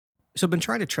So I've been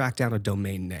trying to track down a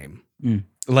domain name.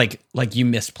 Like you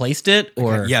misplaced it,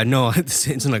 or Yeah, no, it's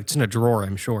in a drawer,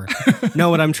 I'm sure. No,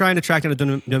 what I'm trying to track down a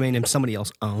domain name somebody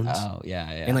else owns. Oh, yeah.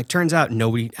 And like turns out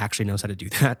nobody actually knows how to do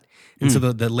that. And so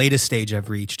the latest stage I've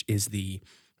reached is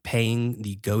paying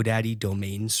the GoDaddy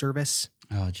domain service.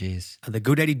 Oh, geez. The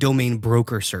GoDaddy domain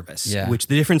broker service, which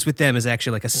the difference with them is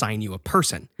actually like assign you a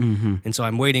person. And so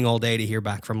I'm waiting all day to hear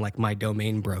back from like my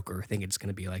domain broker. I think it's going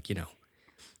to be like,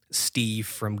 Steve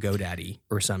from GoDaddy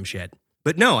or some shit.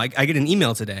 But no, I get an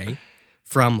email today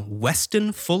from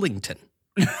Weston Fullington,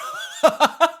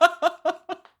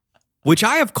 which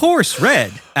I, of course,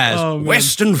 read as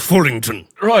Weston Fullington.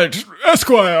 Right,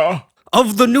 Esquire.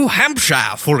 Of the New Hampshire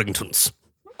Fullingtons.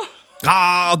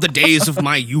 Ah, the days of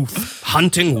my youth,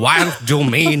 hunting wild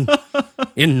domain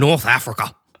in North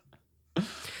Africa.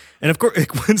 And of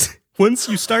course, once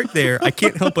you start there, I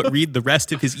can't help but read the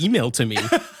rest of his email to me.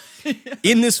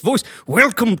 In this voice,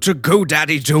 welcome to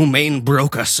GoDaddy Domain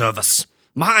Broker Service.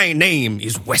 My name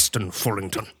is Weston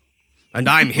Fullington, and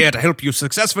I'm here to help you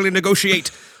successfully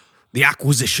negotiate the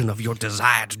acquisition of your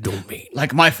desired domain.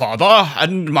 Like my father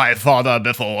and my father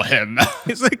before him.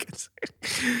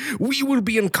 We will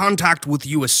be in contact with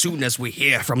you as soon as we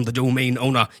hear from the domain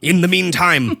owner. In the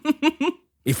meantime,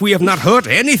 if we have not heard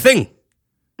anything,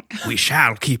 we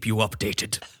shall keep you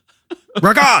updated.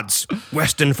 Regards,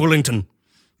 Weston Fullington,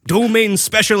 domain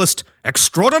specialist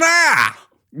extraordinaire.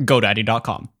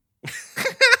 GoDaddy.com.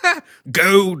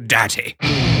 GoDaddy.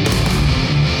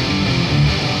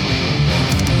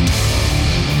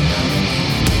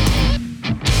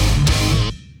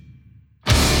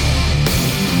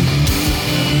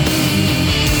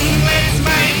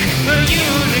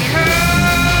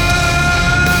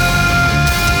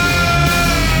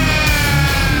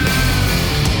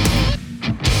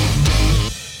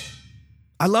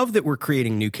 I love that we're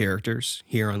creating new characters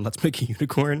here on Let's Make a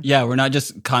Unicorn. Yeah, we're not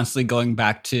just constantly going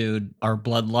back to our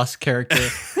bloodlust character.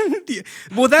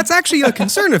 Well, that's actually a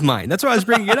concern of mine. That's why I was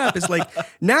bringing it up. It's like,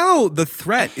 now the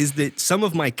threat is that some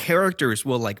of my characters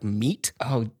will like meet.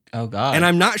 Oh God. And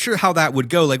I'm not sure how that would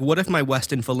go. Like, what if my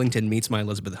Weston Fullington meets my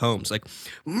Elizabeth Holmes? Like,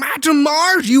 Madam,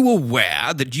 are you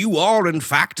aware that you are in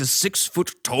fact a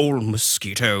 6-foot-tall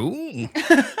mosquito?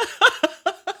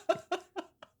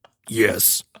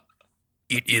 Yes.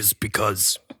 It is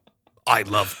because I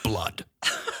love blood.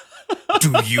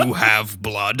 Do you have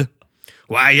blood?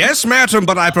 Why, yes, madam,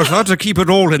 but I prefer to keep it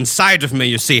all inside of me,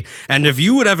 you see. And if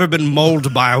you had ever been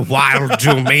mauled by a wild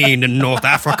domain in North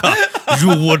Africa, you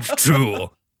would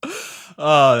too.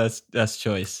 Oh, that's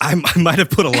choice. I might have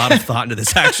put a lot of thought into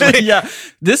this, actually. Yeah.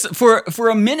 This for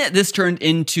a minute, this turned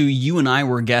into you and I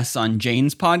were guests on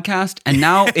Jane's podcast, and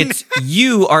now it's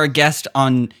you are a guest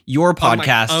on your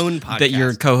podcast, on my own podcast that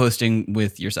you're co-hosting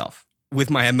with yourself.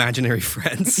 With my imaginary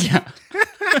friends. Yeah.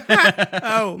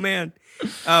 Oh, man.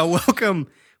 Welcome,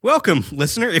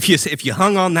 listener. If you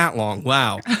hung on that long,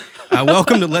 wow.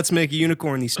 Welcome to Let's Make a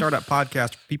Unicorn, the startup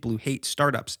podcast for people who hate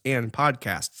startups and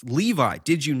podcasts. Levi,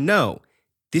 did you know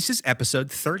this is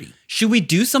episode 30? Should we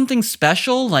do something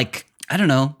special? Like, I don't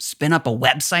know, spin up a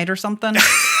website or something?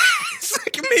 It's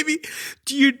like, maybe,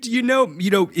 do you know,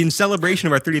 in celebration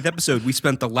of our 30th episode, we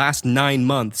spent the last 9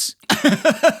 months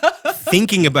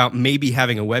thinking about maybe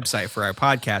having a website for our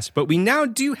podcast, but we now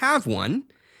do have one.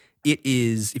 It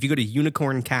is, if you go to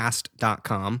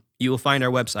unicorncast.com, you will find our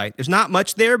website. There's not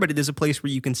much there, but it is a place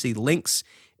where you can see links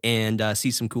and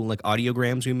see some cool like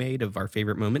audiograms we made of our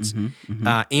favorite moments.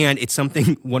 And it's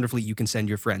something wonderfully you can send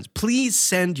your friends. Please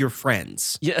send your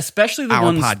friends. Yeah, especially the our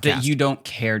ones podcast that you don't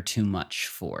care too much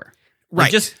for. Right.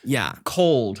 Like just yeah.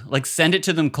 cold. Like send it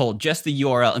to them cold, just the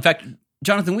URL. In fact,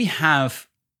 Jonathan, we have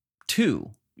 2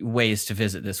 ways to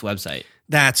visit this website.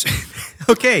 That's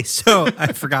okay. So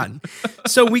I've forgotten.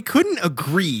 So we couldn't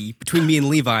agree between me and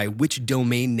Levi which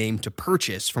domain name to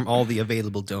purchase from all the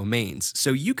available domains.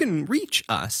 So you can reach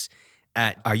us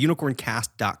at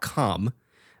unicorncast.com.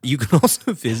 You can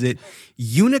also visit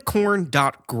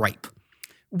unicorn.gripe,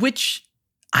 which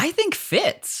I think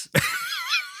fits.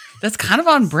 That's kind of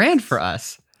on brand for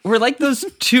us. We're like those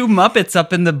 2 Muppets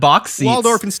up in the box seats.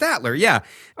 Waldorf and Statler. Yeah.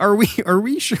 Are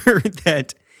we sure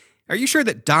that? Are you sure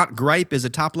that .gripe is a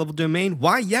top-level domain?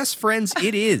 Why, yes, friends,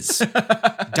 it is.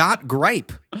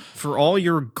 .gripe for all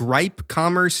your gripe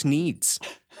commerce needs.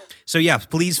 So, yeah,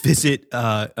 please visit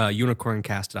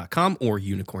unicorncast.com or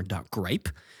unicorn.gripe.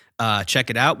 Check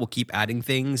it out. We'll keep adding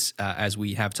things as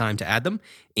we have time to add them.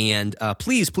 And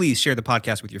please share the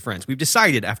podcast with your friends. We've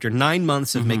decided after 9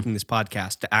 months of making this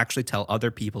podcast to actually tell other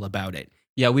people about it.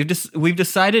 Yeah, we've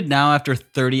decided now after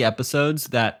 30 episodes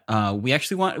that we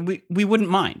actually we wouldn't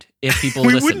mind if people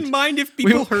We listened. wouldn't mind if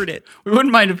people heard it. We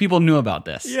wouldn't mind if people knew about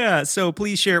this. Yeah, so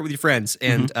please share it with your friends.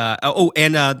 And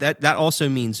that also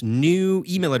means new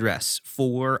email address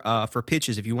for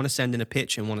pitches. If you want to send in a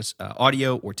pitch and want us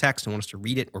audio or text and want us to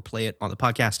read it or play it on the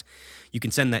podcast, you can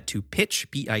send that to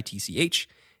pitch, Pitch,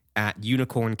 at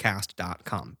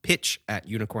unicorncast.com. Pitch at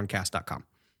unicorncast.com.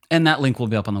 And that link will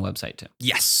be up on the website too.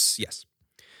 Yes.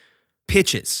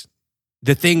 Pitches,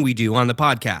 the thing we do on the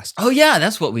podcast. Oh yeah,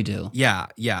 that's what we do.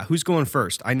 Yeah. Who's going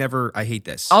first? I hate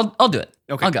this. I'll do it.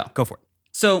 Okay, I'll go. Go for it.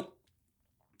 So,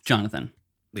 Jonathan,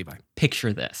 Levi.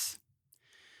 picture this.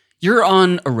 You're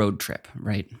on a road trip,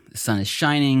 right? The sun is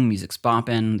shining, music's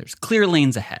bopping, there's clear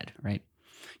lanes ahead, right?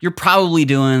 You're probably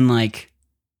doing like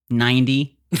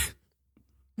 90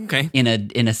 Okay. in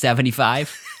a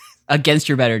 75 against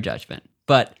your better judgment.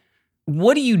 But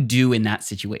what do you do in that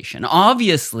situation?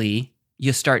 Obviously,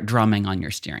 you start drumming on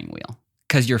your steering wheel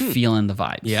because you're feeling the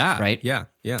vibes. Yeah. Right? Yeah.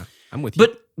 I'm with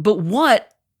you. But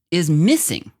what is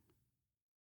missing?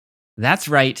 That's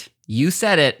right. You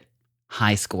said it.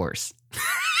 High scores.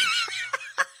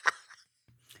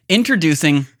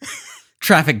 Introducing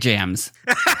Traffic Jams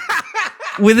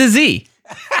with a Z.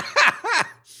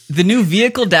 The new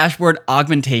vehicle dashboard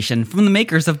augmentation from the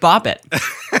makers of Bop It.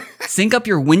 Sync up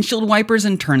your windshield wipers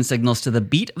and turn signals to the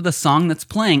beat of the song that's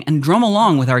playing and drum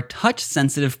along with our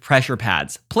touch-sensitive pressure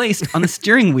pads placed on the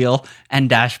steering wheel and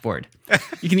dashboard.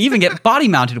 You can even get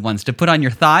body-mounted ones to put on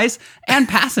your thighs and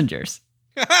passengers.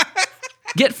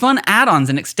 Get fun add-ons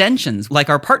and extensions like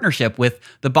our partnership with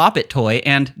the Bop It toy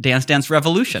and Dance Dance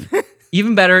Revolution.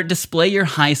 Even better, display your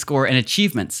high score and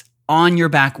achievements on your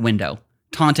back window,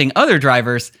 taunting other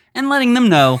drivers and letting them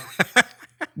know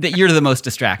that you're the most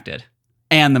distracted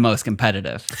and the most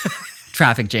competitive.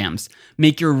 Traffic Jams.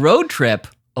 Make your road trip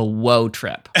a woe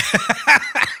trip.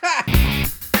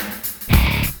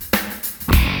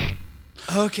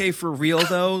 Okay, for real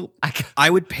though, I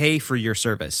would pay for your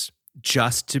service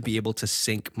just to be able to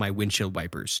sync my windshield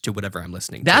wipers to whatever I'm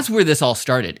listening to. That's where this all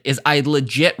started, is I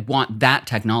legit want that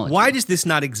technology. Why does this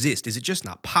not exist? Is it just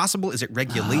not possible? Is it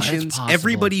regulations? possible.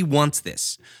 Everybody wants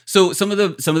this. So some of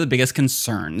the biggest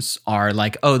concerns are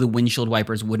like, oh, the windshield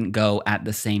wipers wouldn't go at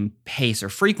the same pace or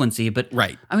frequency, but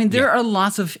Right. I mean, there are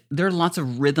lots of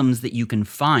rhythms that you can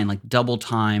find, like double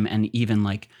time and even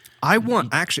like I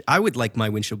would like my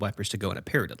windshield wipers to go in a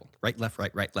paradiddle. Right, left,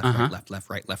 right, left, right, left,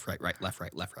 right, left, right, left,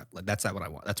 right, left, right. That's not what I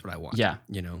want. That's what I want. Yeah.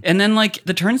 You know? And then like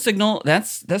the turn signal,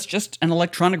 that's just an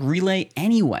electronic relay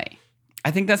anyway. I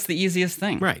think that's the easiest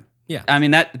thing. Right. Yeah. I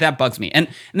mean, that bugs me. And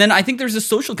then I think there's a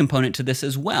social component to this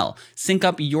as well. Sync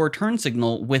up your turn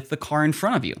signal with the car in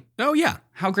front of you. Oh, yeah.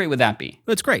 How great would that be?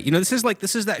 That's great. You know, this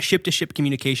is that ship-to-ship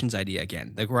communications idea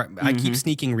again. Like where I keep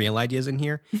sneaking real ideas in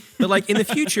here. But like in the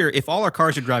future, if all our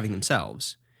cars are driving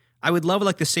themselves, I would love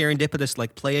like the serendipitous,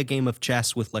 like play a game of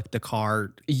chess with like the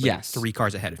car Yes. 3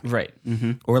 cars ahead of me. Right.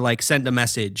 Mm-hmm. Or like send a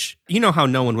message. You know how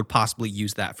no one would possibly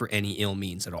use that for any ill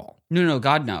means at all. No,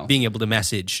 God, no. Being able to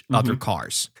message other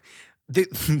cars.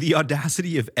 The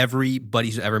audacity of everybody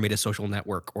who's ever made a social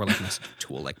network or like message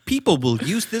tool. Like people will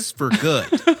use this for good.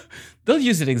 They'll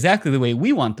use it exactly the way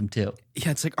we want them to.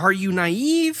 Yeah, it's like, are you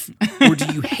naive or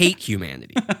do you hate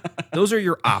humanity? Those are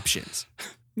your options.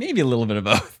 Maybe a little bit of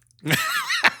both.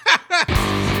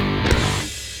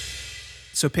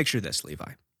 So picture this,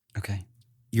 Levi. Okay.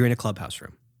 You're in a clubhouse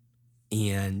room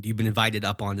and you've been invited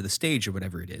up onto the stage or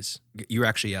whatever it is. You're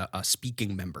actually a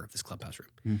speaking member of this clubhouse room.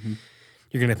 Mm-hmm.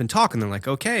 You're going to up and talk and they're like,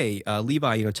 okay,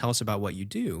 Levi, tell us about what you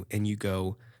do. And you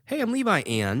go, hey, I'm Levi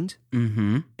and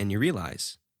you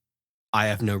realize I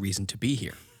have no reason to be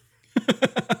here.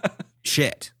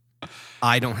 Shit.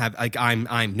 I don't have, like, I'm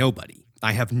nobody.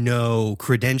 I have no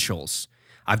credentials.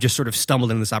 I've just sort of stumbled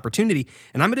into this opportunity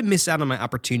and I'm going to miss out on my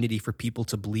opportunity for people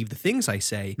to believe the things I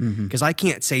say because I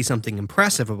can't say something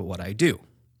impressive about what I do.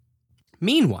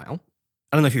 Meanwhile,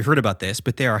 I don't know if you've heard about this,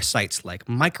 but there are sites like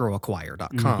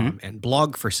microacquire.com and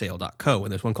blogforsale.co, and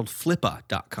there's one called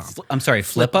flippa.com. I'm sorry,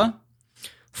 Flippa?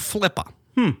 Flippa.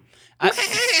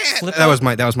 Flippa?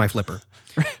 That was my flipper.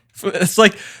 It's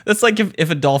like if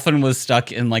a dolphin was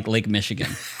stuck in like Lake Michigan.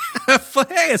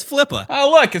 Hey, it's Flippa.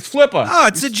 Oh, look, it's Flippa. Oh,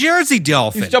 it's a Jersey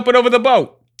dolphin. He's jumping over the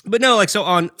boat. But no, like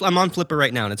I'm on Flippa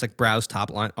right now, and it's like browse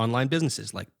top online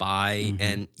businesses, like buy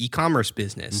an e-commerce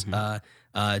business.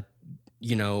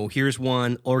 Here's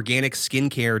one,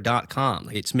 organicskincare.com.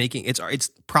 Like its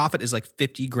profit is like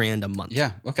 $50,000 a month.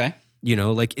 Yeah, okay.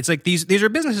 It's like these are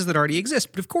businesses that already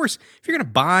exist. But of course, if you're going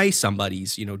to buy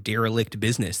somebody's, derelict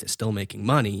business that's still making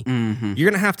money, you're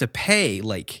going to have to pay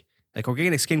like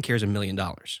organic skincare is $1 million.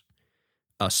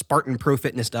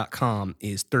 SpartanProFitness.com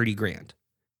is 30 grand.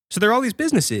 So there are all these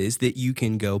businesses that you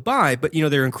can go buy, but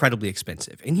they're incredibly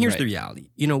expensive. And here's the reality.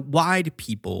 Why do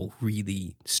people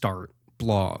really start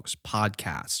blogs,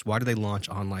 podcasts? Why do they launch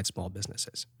online small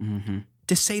businesses?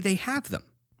 To say they have them.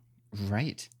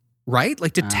 Right?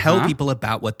 Like to tell people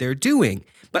about what they're doing.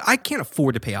 But I can't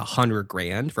afford to pay $100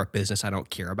 grand for a business I don't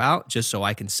care about just so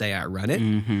I can say I run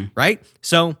it. Right?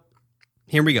 So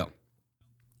here we go.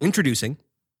 Introducing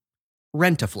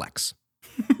Rent-A-Flex.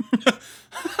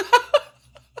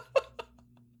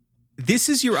 This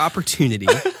is your opportunity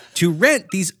to rent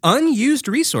these unused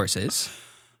resources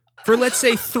for, let's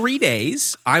say, 3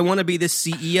 days. I want to be the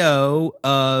CEO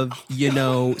of,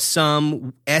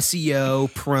 some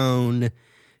SEO prone,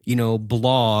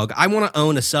 blog. I want to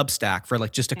own a Substack for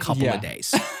just a couple of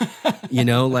days. And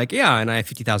I have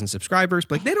 50,000 subscribers,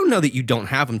 but they don't know that you don't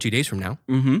have them 2 days from now.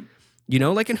 And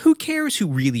who cares who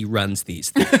really runs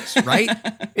these things, right?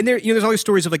 And there's all these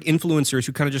stories of influencers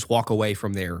who kind of just walk away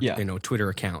from their, Twitter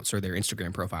accounts or their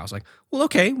Instagram profiles.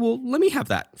 Let me have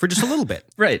that for just a little bit.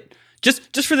 Right.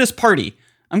 Just for this party.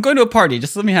 I'm going to a party.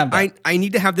 Just let me have that. I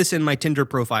need to have this in my Tinder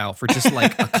profile for just a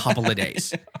couple of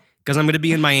days because I'm going to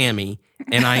be in Miami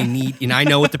and I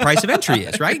know what the price of entry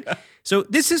is, right? So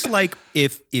this is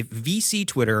if VC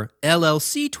Twitter,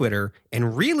 LLC Twitter,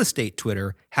 and real estate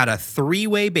Twitter had a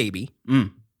three-way baby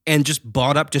and just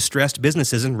bought up distressed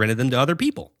businesses and rented them to other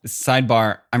people.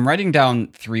 Sidebar, I'm writing down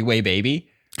Three-Way Baby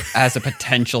as a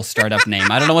potential startup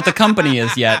name. I don't know what the company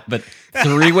is yet, but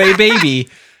Three-Way Baby.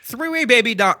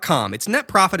 Threewaybaby.com. Its net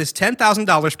profit is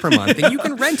 $10,000 per month, and you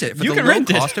can rent it for the low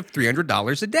cost of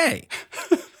 $300 a day.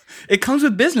 It comes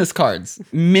with business cards.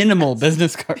 Minimal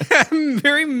business cards.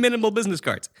 Very minimal business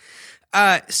cards.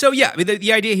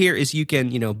 The idea here is you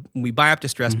can, we buy up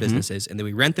distressed businesses and then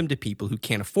we rent them to people who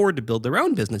can't afford to build their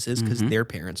own businesses because their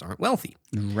parents aren't wealthy.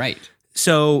 Right.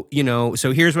 So,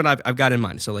 so here's what I've got in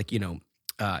mind. So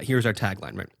here's our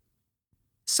tagline, right?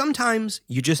 Sometimes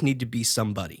you just need to be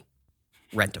somebody.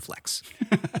 Rent-A-Flex.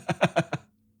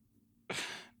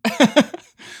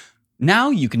 Now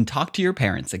you can talk to your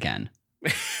parents again.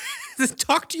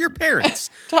 Talk to your parents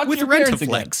Talk with to your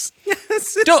Rent-A-Flex.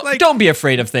 Yes, don't be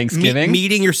afraid of Thanksgiving.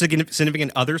 Meeting your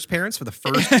significant other's parents for the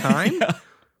first time.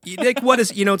 What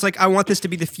is, it's I want this to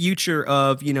be the future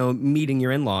of, meeting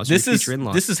your in-laws. This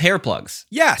is hair plugs.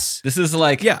 Yes. This is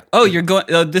you're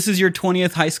going, this is your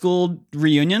 20th high school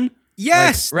reunion?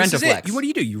 Yes. Rent-A-Flex. What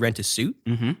do? You rent a suit.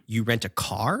 You rent a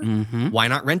car. Why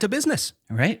not rent a business?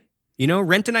 Right.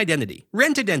 Rent an identity.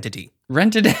 Rent identity.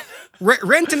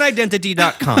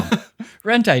 Rentidentity.com.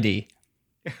 Rent ID.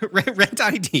 Rent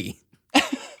ID.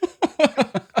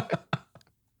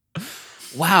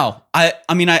 Wow. I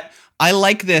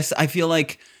like this. I feel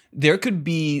like there could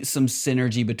be some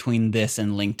synergy between this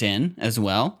and LinkedIn as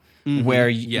well, where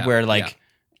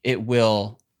it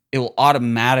will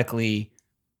automatically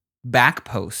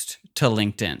backpost to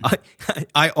LinkedIn.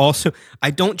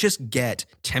 I don't just get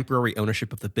temporary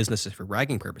ownership of the businesses for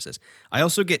bragging purposes. I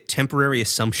also get temporary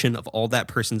assumption of all that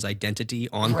person's identity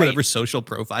on whatever social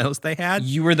profiles they had.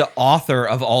 You were the author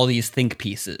of all these think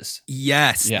pieces.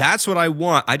 Yes, that's what I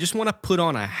want. I just want to put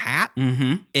on a hat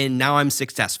and now I'm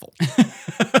successful.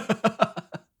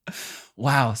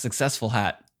 Wow, successful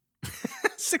hat.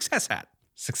 Success hat.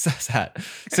 Success hat.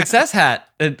 Success hat.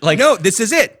 No, this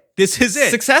is it. This is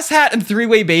it. Success hat and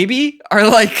Three-Way Baby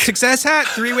are Success hat,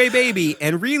 Three-Way Baby.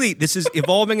 And really, this is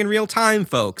evolving in real time,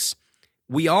 folks.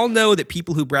 We all know that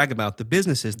people who brag about the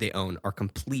businesses they own are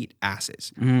complete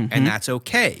asses. And that's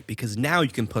okay, because now you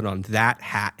can put on that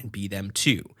hat and be them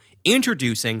too.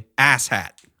 Introducing Ass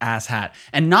Hat. Ass hat.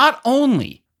 And not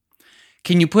only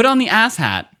can you put on the ass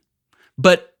hat,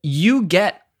 but you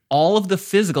get all of the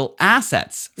physical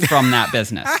assets from that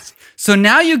business. So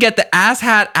now you get the ass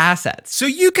hat assets. So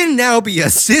you can now be a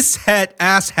cis hat,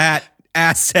 asset.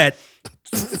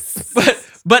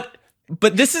 But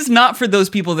this is not for those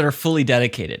people that are fully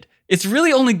dedicated. It's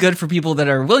really only good for people that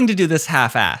are willing to do this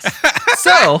half-ass.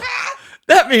 So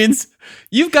that means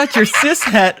you've got your cis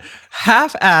het,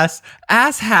 half-ass,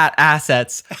 ass hat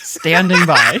assets standing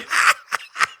by.